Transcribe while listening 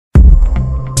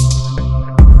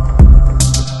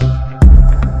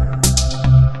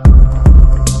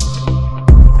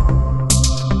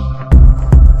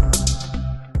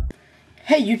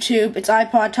Hey YouTube, it's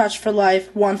iPod Touch for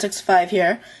Life 165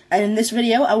 here, and in this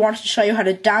video I wanted to show you how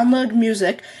to download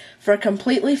music for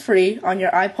completely free on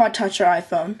your iPod Touch or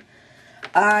iPhone.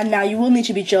 Now you will need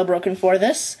to be jailbroken for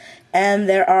this, and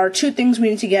there are two things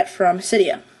we need to get from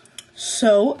Cydia.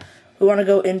 So we want to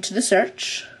go into the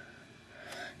search,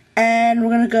 and we're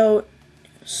going to go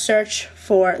search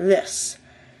for this.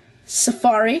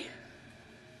 Safari.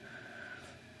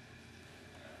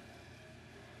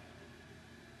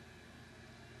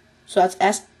 So that's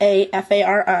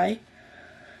S-A-F-A-R-I.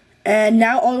 And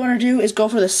now all we want to do is go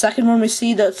for the second one we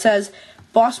see that says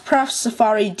Bossprefs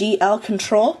Safari DL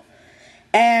Control.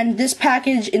 And this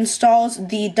package installs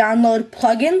the download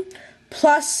plugin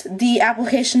plus the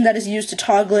application that is used to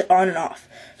toggle it on and off.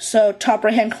 So top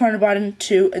right hand corner button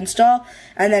to install,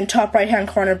 and then top right hand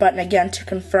corner button again to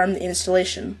confirm the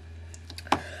installation.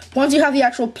 Once you have the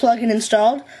actual plugin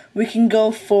installed, we can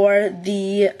go for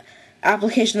the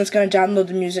application that's going to download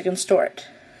the music and store it.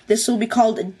 This will be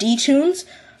called dTunes,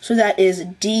 so that is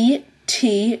D-T-U-N-E-S.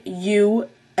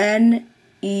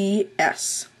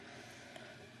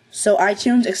 So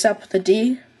iTunes except the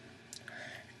D,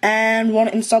 and we want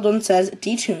to install the one that says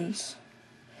dTunes.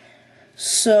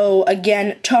 So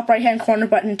again, top right hand corner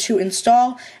button to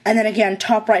install, and then again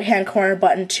top right hand corner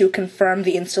button to confirm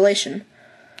the installation.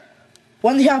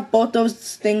 Once you have both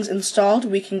those things installed,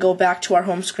 we can go back to our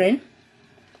home screen.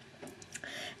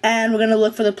 And we're going to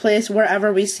look for the place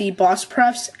wherever we see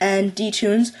Bossprefs and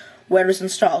dTunes where it is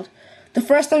installed. The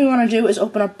first thing we want to do is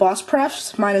open up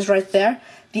Bossprefs. Mine is right there.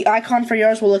 The icon for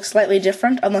yours will look slightly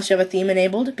different unless you have a theme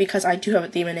enabled, because I do have a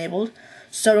theme enabled.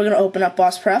 So we're going to open up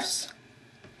Bossprefs,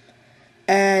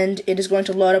 and it is going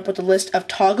to load up with a list of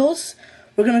toggles.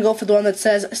 We're going to go for the one that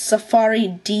says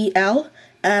Safari DL,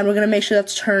 and we're going to make sure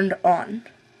that's turned on.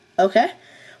 Okay?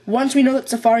 Once we know that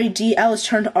Safari DL is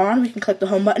turned on, we can click the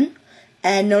home button.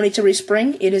 And no need to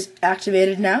respring, it is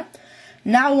activated now.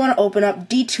 Now we want to open up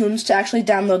dTunes to actually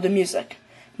download the music.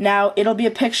 Now it'll be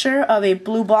a picture of a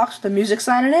blue box with a music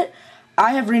sign in it.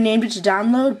 I have renamed it to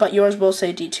download, but yours will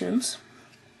say dTunes.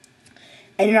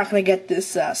 And you're not going to get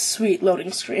this sweet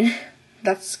loading screen.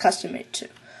 That's custom made too.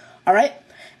 Alright,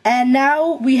 and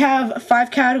now we have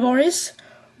 5 categories.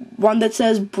 One that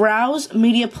says Browse,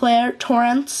 Media Player,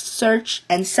 Torrents, Search,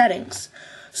 and Settings.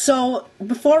 So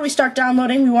before we start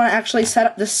downloading, we want to actually set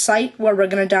up the site where we're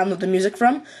going to download the music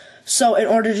from. So in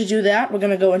order to do that, we're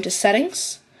going to go into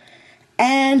Settings.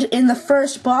 And in the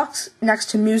first box next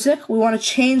to Music, we want to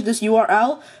change this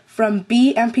URL from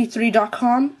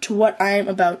bmp3.com to what I am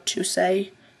about to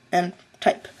say and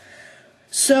type.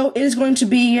 So it is going to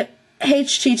be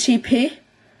http:// ://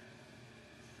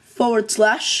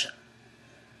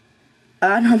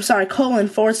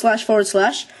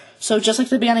 So just like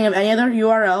the beginning of any other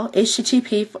URL,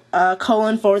 http://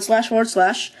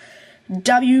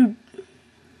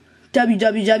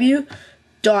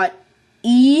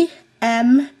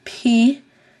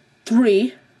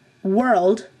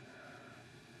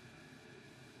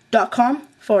 www.emp3world.com/.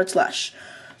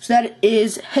 So that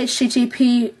is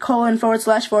http://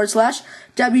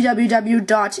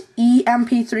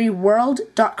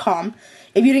 www.emp3world.com.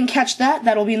 If you didn't catch that,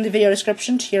 that will be in the video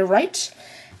description to your right.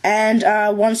 And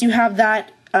once you have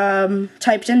that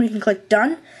typed in, we can click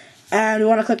Done. And we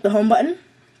want to click the Home button.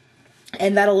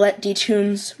 And that'll let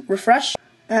dTunes refresh.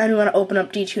 And we want to open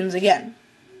up dTunes again.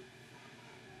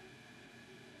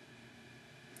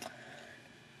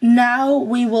 Now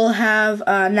we will have,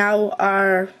 now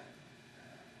our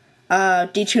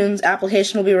dTunes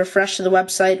application will be refreshed to the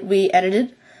website we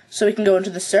edited. So we can go into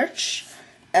the search,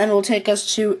 and it will take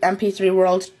us to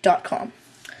mp3world.com.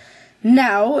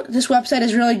 Now, this website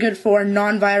is really good for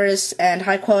non-virus and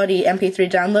high-quality MP3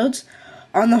 downloads.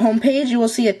 On the home page, you will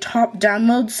see a top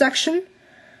downloads section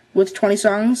with 20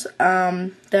 songs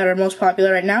that are most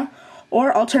popular right now.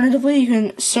 Or alternatively, you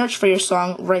can search for your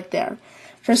song right there.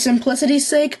 For simplicity's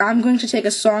sake, I'm going to take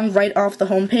a song right off the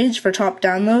home page for top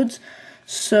downloads.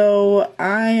 So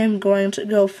I am going to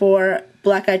go for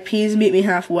Black Eyed Peas, Meet Me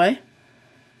Halfway.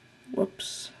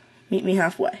 Whoops. Meet Me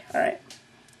Halfway. Alright.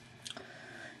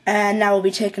 And now we'll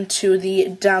be taken to the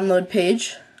download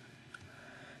page.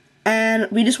 And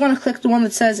we just want to click the one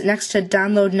that says next to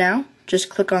Download Now. Just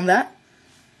click on that.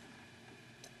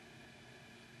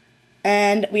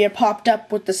 And we are popped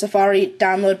up with the Safari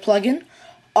download plugin.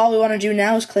 All we want to do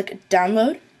now is click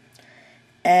Download.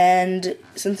 And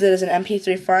since it is an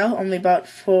MP3 file, only about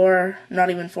not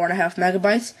even 4.5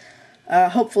 megabytes,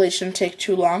 hopefully it shouldn't take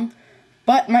too long.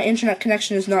 But my internet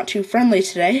connection is not too friendly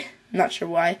today. Not sure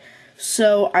why.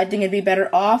 So I think it'd be better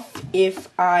off if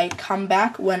I come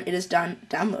back when it is done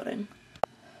downloading.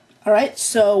 Alright,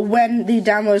 so when the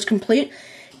download is complete,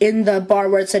 in the bar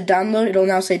where it said download, it'll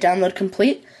now say download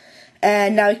complete.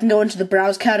 And now you can go into the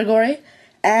browse category,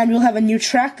 and we'll have a new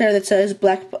track there that says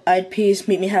Black Eyed Peas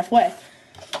Meet Me Halfway.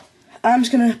 I'm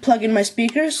just going to plug in my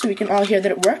speakers so we can all hear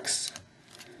that it works.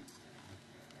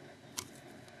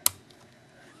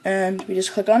 And we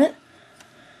just click on it.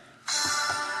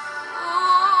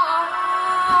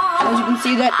 As you can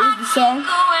see, that is the song.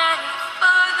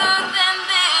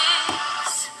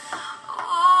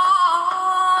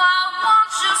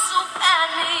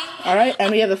 Alright,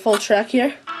 and we have a full track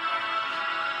here.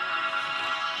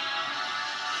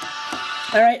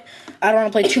 Alright, I don't want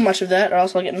to play too much of that or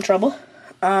else I'll get in trouble.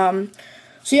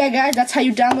 So yeah guys, that's how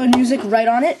you download music right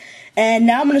on it. And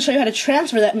now I'm going to show you how to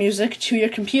transfer that music to your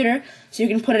computer so you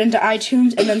can put it into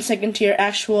iTunes and then sync into your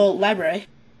actual library.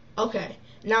 Okay,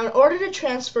 now in order to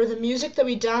transfer the music that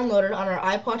we downloaded on our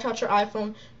iPod Touch or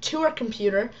iPhone to our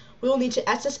computer, we will need to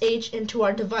SSH into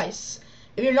our device.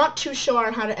 If you're not too sure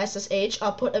on how to SSH,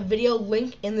 I'll put a video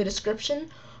link in the description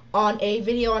on a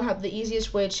video on how the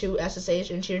easiest way to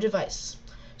SSH into your device.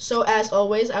 So as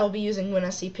always, I will be using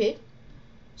WinSCP.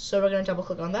 So we're going to double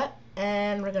click on that,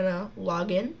 and we're going to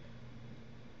log in.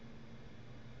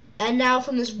 And now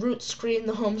from this root screen,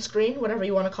 the home screen, whatever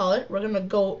you want to call it, we're going to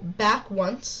go back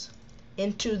once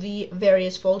into the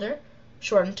various folder,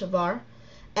 shortened to var.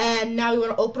 And now we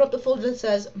want to open up the folder that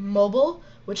says mobile,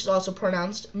 which is also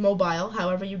pronounced mobile,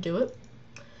 however you do it.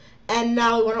 And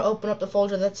now we want to open up the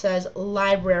folder that says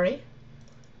library.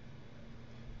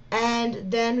 And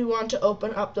then we want to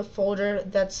open up the folder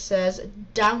that says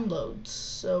downloads,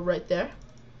 so right there.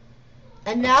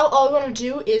 And now all we want to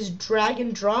do is drag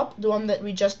and drop the one that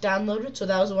we just downloaded, so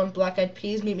that was the one Black Eyed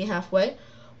Peas Meet Me Halfway.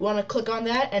 We want to click on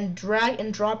that and drag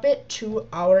and drop it to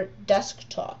our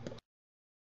desktop.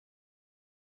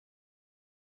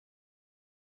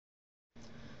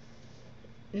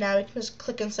 Now we can just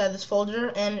click inside this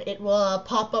folder and it will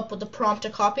pop up with the prompt to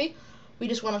copy. We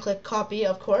just want to click copy,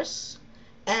 of course,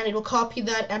 and it will copy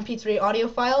that MP3 audio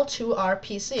file to our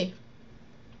PC.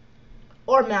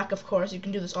 Or Mac, of course. You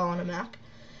can do this all on a Mac.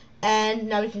 And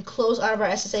now we can close out of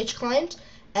our SSH client,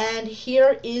 and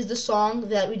here is the song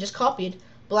that we just copied,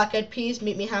 Black Eyed Peas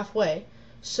Meet Me Halfway.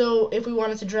 So if we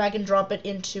wanted to drag and drop it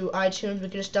into iTunes, we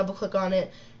could just double click on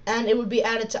it and it would be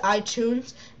added to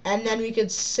iTunes, and then we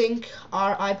could sync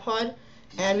our iPod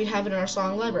and we'd have it in our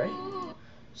song library.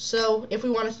 So if we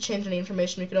wanted to change any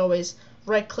information, we could always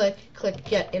right click, click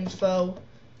get info,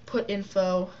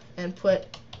 and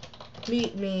put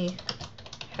Meet Me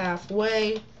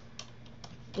Halfway,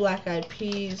 Black Eyed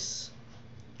Peas,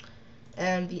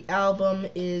 and the album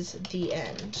is The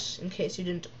End, in case you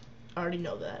didn't already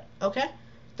know that. Okay?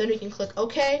 Then we can click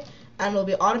OK, and it'll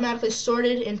be automatically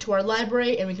sorted into our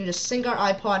library, and we can just sync our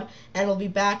iPod, and it'll be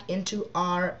back into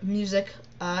our music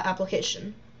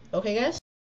application. Okay, guys?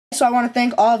 So I want to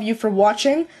thank all of you for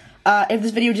watching. If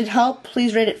this video did help,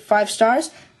 please rate it 5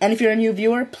 stars, and if you're a new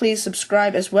viewer, please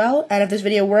subscribe as well, and if this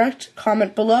video worked,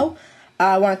 comment below.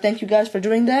 I want to thank you guys for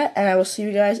doing that, and I will see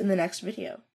you guys in the next video.